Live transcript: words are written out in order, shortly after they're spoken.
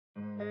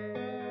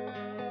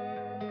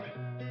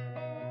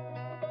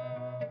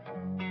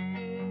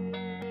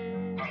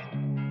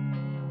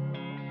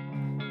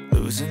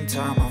losing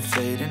time, I'm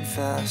fading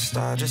fast.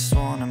 I just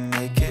wanna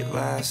make it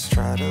last.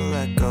 Try to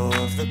let go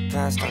of the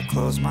past. I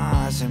close my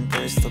eyes,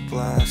 embrace the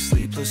blast.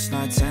 Sleepless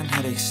nights and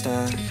headaches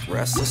stack.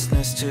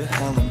 Restlessness to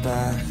hell and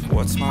back.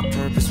 What's my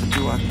purpose? What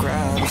do I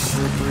grab? A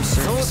slippery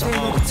surface, a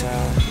heart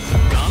attack.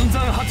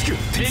 Sometimes you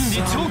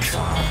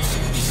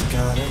just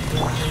gotta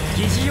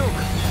believe.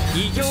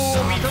 異形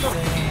を見届け。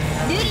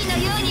瑠璃の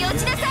ように落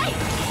ちなさい。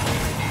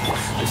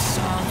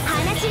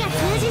話が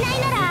通じない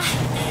なら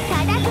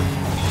ただ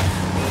く。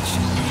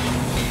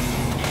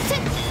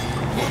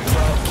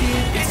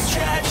It's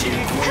tragic,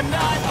 we're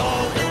not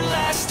all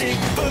elastic,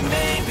 but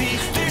maybe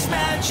there's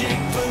magic.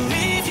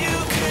 Believe you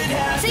could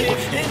have it,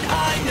 and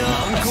I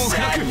know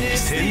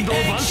sadness, the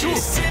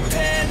anxious and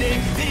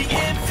panic, the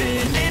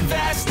infinite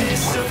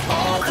vastness of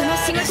all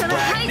that is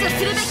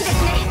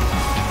blackness. 「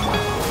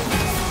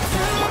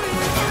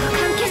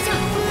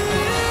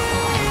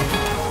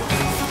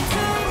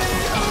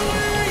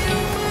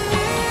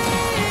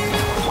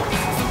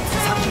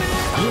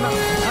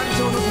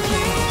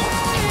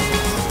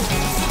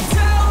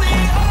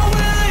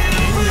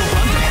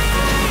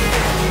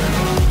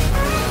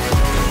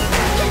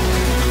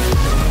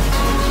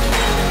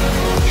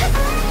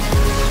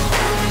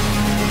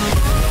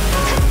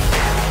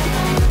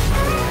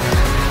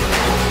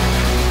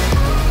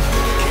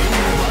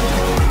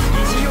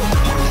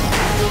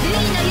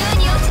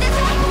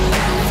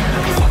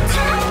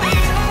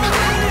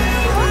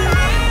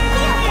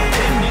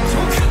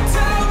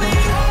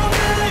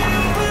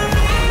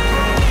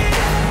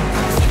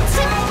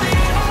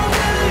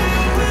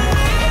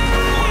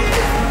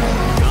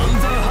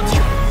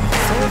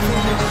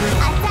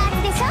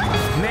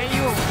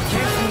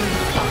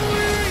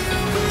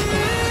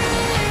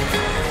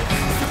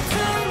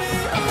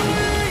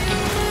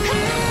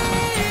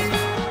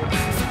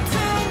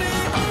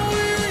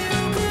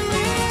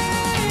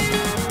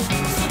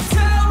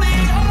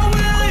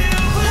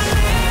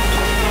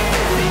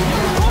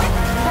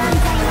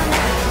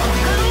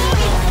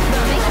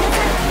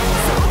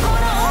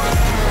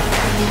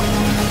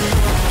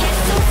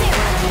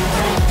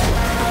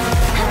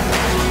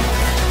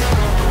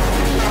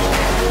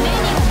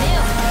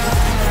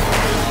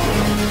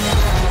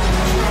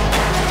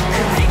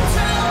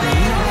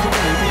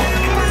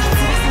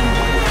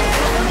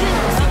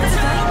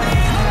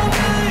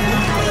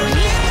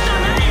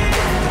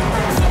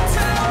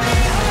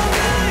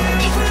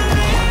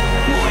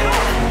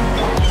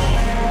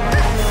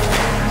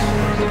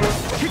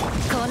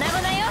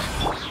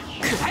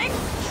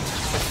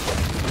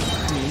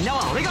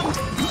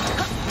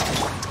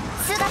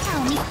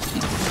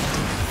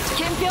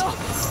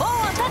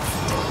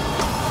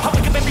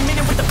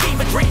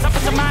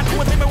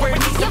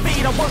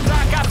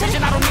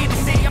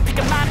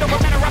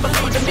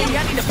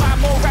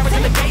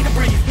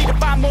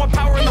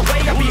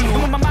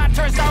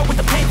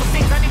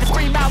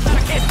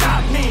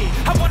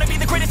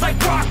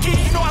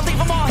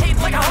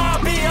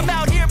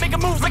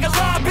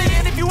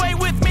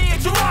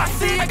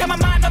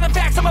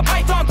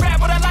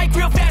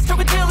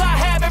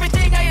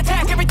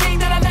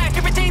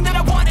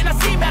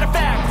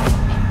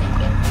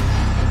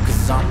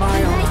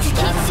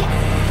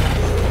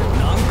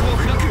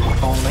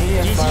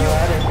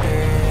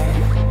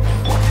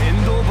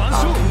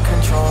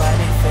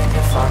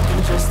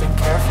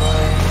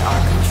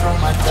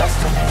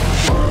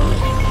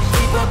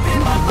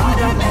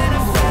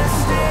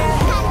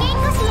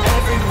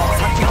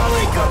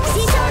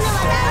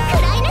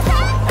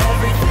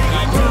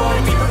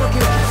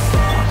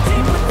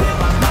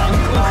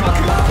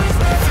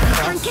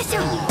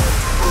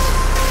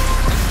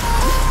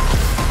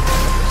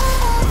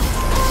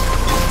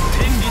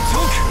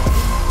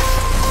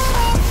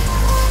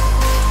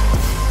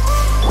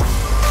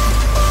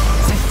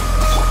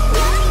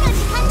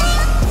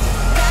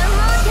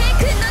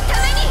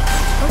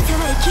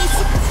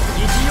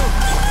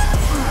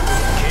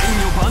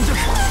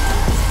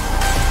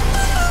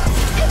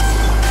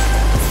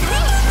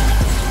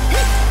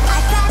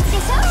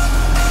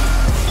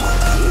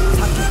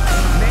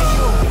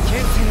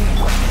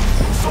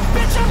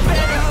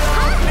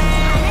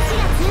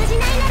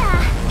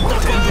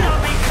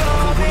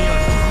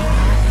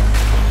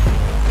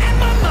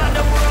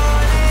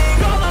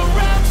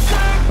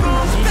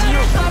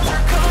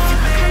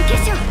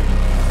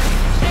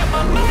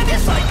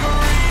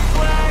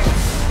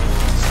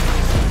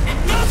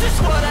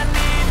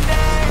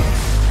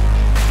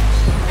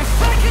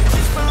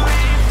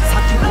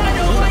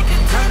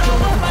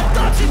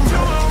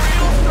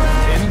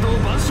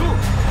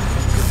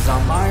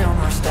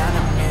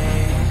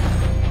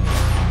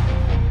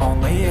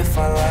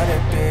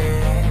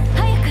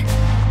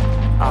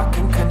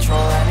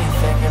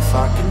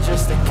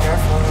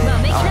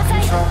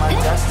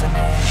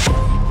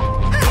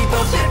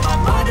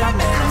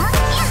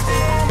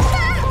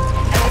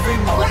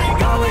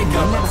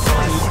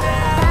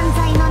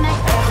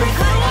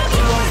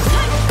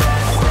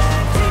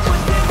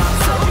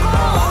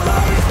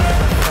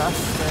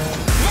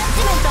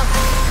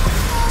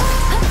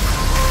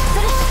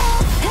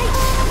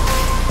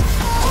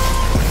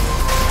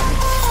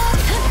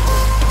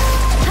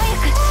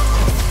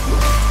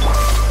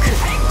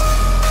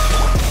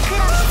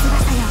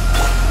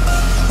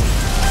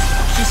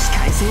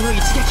性の一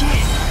撃、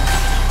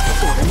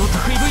俺の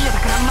得意分野だ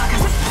から任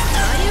せ。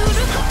大ウル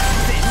ト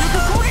全力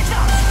攻撃だ。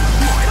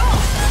燃えろ。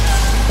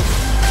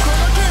こ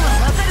の剣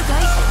はわかるか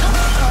い。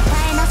答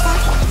えなさ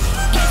い。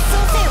決闘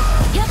せよ。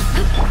やっ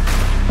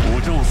お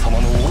嬢様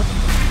のおは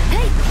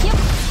いよっ。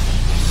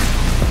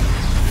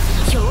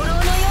兵糧の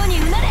ように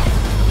うなれ。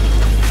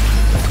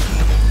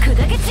砕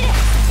け散れ。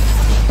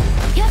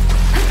やっ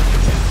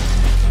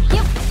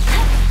よっ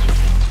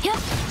よっ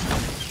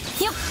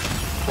よっ。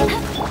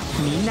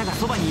みんなが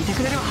そばにいて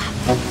くれるわ。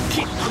五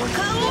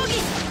感奥義。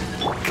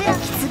黒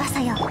き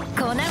翼よ。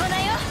粉々よ。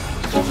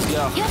Yo,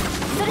 よっ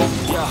それ。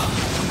 yo,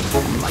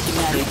 like an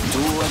addict, do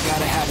I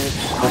gotta have it.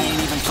 I ain't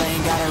even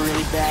playing, got a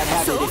really bad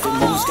habit. If it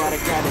moves, gotta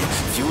grab it.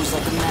 Fuse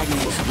like a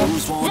magnet,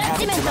 lose won't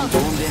have it till I'm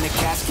doomed in a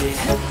casket.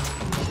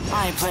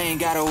 I ain't playing,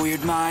 got a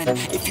weird mind.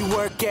 If you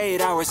work 8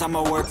 hours,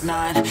 I'ma work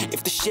 9.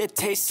 If the shit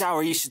tastes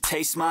sour, you should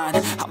taste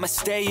mine. I'ma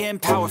stay in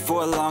power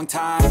for a long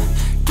time.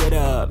 Get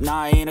up,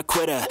 nah, I ain't a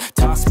quitter.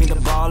 Toss me the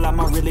ball, I'm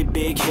a really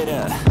big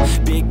hitter.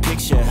 Big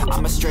picture,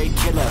 I'm a straight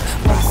killer.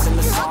 Rising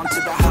the song to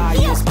the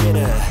highest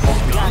bidder.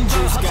 Got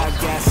juice, got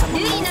gas, I'ma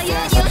move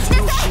fast.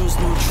 New shoes,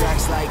 new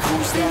tracks, like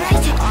who's that?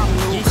 I'm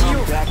new,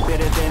 come back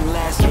better than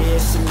last. Yeah,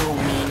 it's a new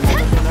me,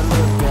 never gonna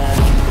look back.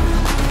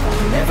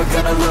 Never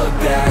gonna look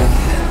back.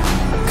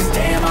 Cause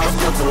damn, I was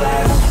built to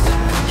last.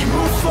 You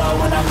move slow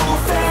and I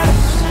move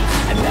fast,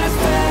 and that's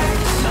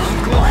facts.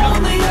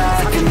 Only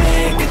I can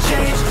make a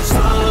change.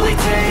 Slowly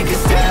take a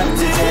step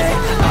today.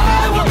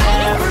 I will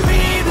never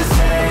be the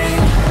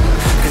same.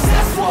 Cause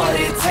that's what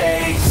it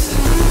takes.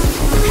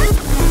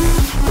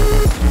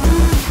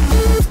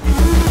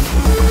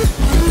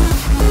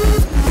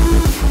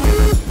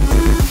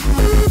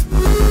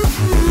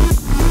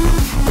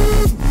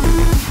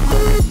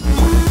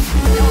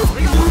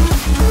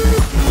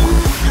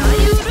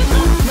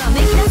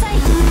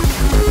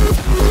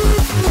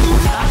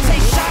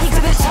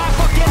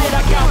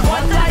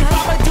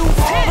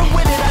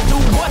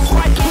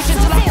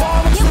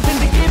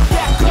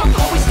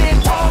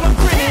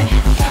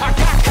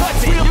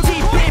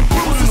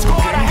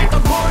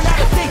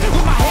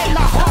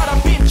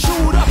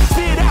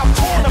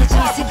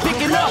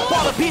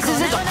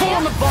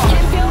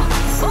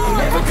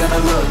 Never gonna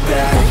look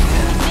back.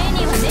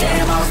 Cause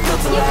damn, I was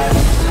built to last.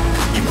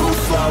 You move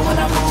slow and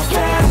I move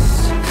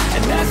fast,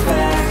 and that's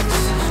facts.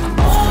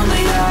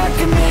 Only I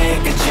can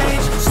make a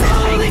change.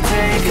 Slowly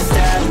take a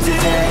step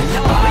today.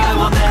 I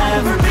will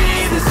never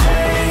be the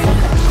same.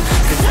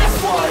 Cause that's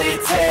what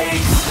it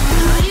takes.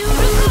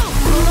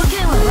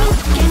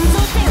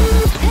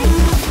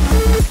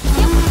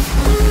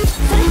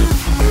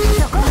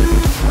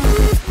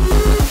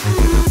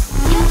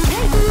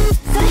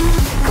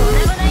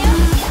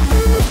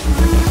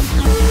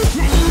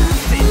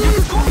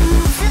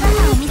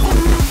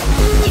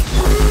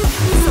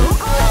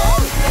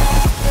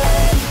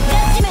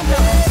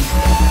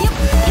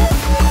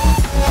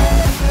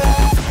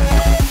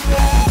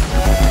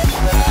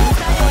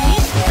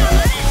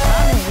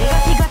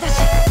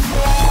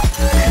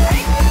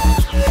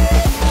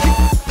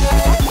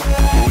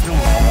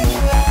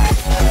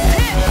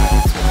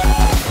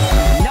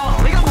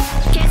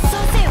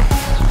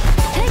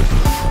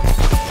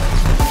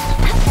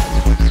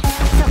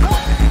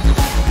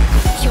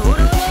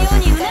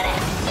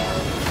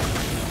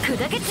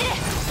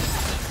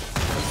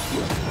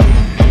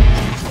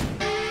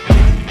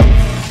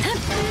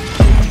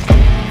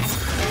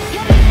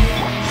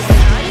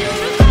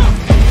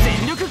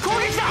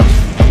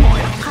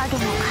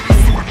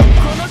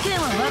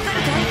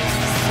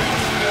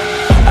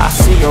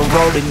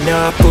 Rolling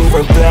up,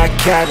 Uber black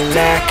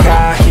Cadillac,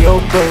 high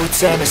heel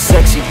boots and a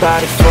sexy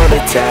body full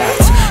of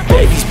tats.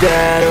 Baby's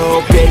bad,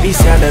 oh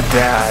baby's hella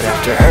bad.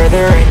 After her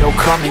there ain't no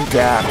coming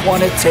back.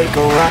 Wanna take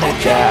a run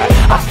at that.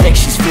 I think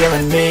she's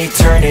feeling me,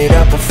 turn it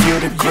up a few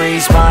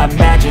degrees. My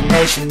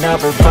imagination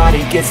of her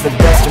body gets the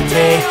best of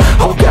me.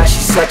 Oh gosh,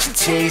 she's such a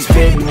tease,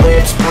 big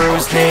lips,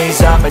 bruised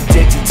knees. I'm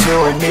addicted to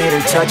her, need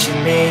her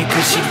touching me.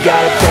 Cause she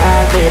got a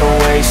bad little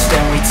waist,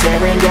 and we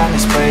tearing down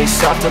this place.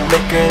 Off the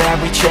liquor that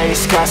we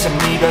chase,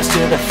 Casamigos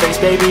to the face.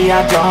 Baby,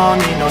 I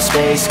don't need no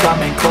space.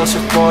 Coming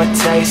closer for a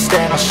taste,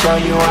 and I'll show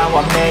you how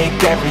I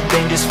make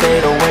everything just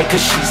fade away.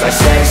 Cause she's like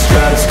sex,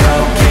 drugs,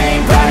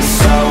 cocaine, body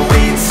so